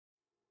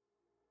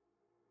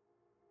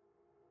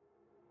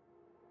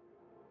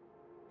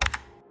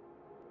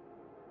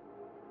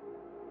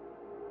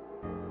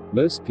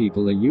Most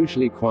people are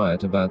usually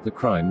quiet about the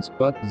crimes,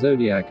 but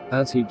Zodiac,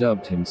 as he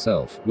dubbed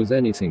himself, was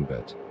anything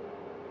but.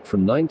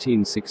 From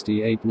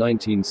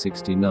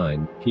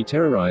 1968-1969, he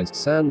terrorized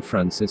San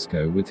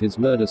Francisco with his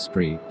murder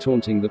spree,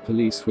 taunting the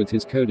police with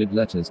his coded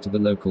letters to the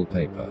local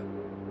paper.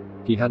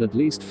 He had at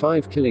least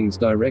 5 killings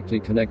directly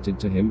connected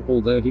to him,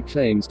 although he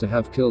claims to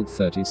have killed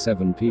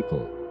 37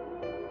 people.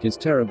 His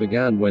terror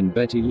began when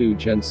Betty Lou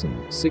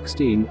Jensen,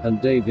 16,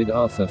 and David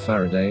Arthur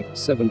Faraday,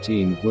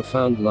 17, were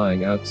found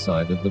lying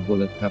outside of the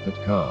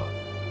bullet-peppered car.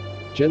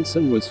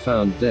 Jensen was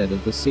found dead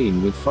at the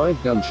scene with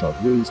 5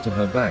 gunshot wounds to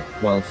her back,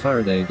 while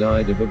Faraday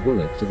died of a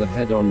bullet to the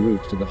head en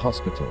route to the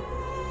hospital.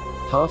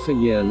 Half a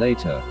year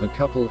later, a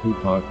couple who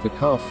parked the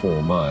car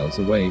 4 miles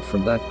away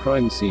from that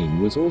crime scene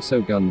was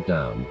also gunned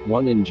down,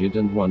 1 injured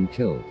and 1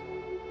 killed.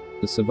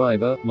 The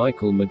survivor,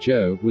 Michael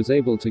Mageau, was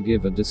able to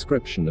give a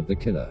description of the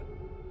killer.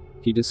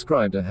 He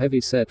described a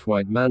heavy-set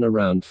white man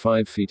around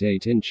 5 feet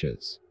 8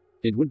 inches.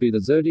 It would be the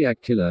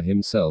Zodiac Killer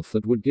himself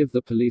that would give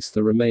the police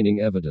the remaining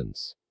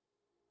evidence.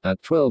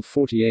 At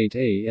 12:48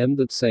 a.m.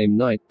 that same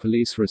night,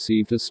 police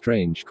received a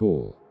strange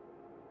call.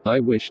 I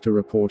wish to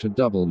report a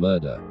double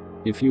murder.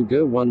 If you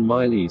go 1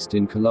 mile east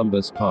in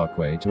Columbus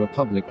Parkway to a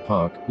public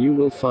park, you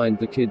will find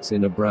the kids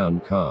in a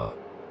brown car.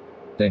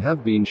 They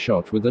have been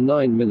shot with a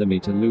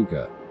 9mm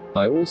Luger.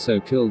 I also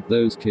killed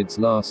those kids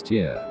last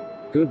year.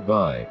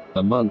 Goodbye.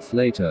 A month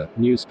later,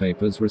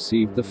 newspapers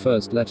received the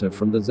first letter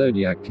from the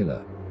Zodiac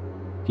Killer.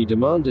 He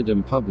demanded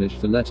and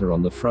published the letter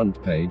on the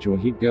front page or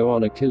he'd go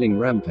on a killing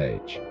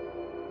rampage.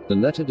 The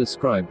letter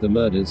described the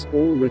murders,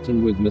 all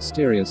written with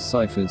mysterious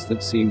ciphers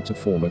that seemed to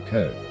form a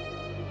code.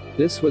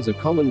 This was a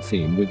common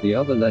theme with the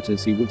other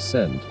letters he would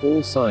send,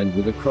 all signed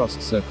with a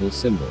crossed circle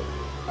symbol.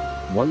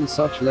 One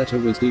such letter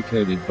was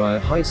decoded by a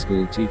high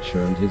school teacher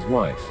and his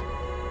wife.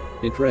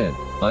 It read,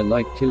 "I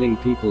like killing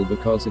people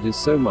because it is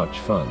so much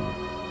fun.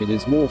 It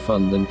is more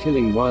fun than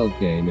killing wild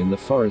game in the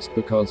forest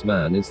because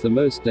man is the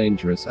most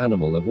dangerous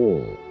animal of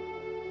all.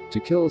 To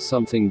kill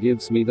something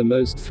gives me the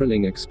most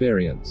thrilling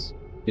experience.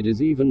 It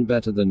is even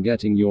better than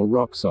getting your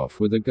rocks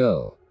off with a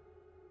girl.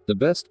 The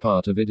best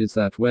part of it is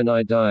that when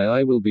I die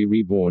I will be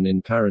reborn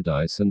in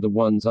paradise and the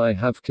ones I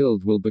have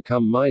killed will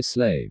become my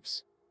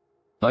slaves.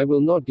 I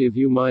will not give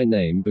you my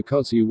name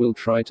because you will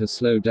try to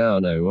slow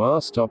down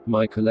or stop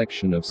my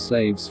collection of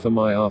slaves for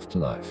my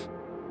afterlife."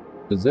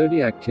 The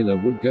Zodiac Killer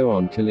would go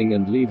on killing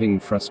and leaving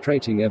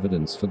frustrating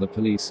evidence for the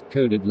police: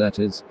 coded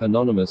letters,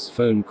 anonymous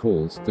phone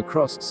calls, the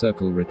crossed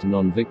circle written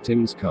on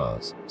victims'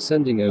 cars,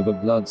 sending over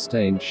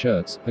blood-stained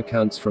shirts,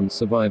 accounts from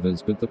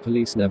survivors, but the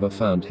police never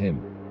found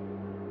him.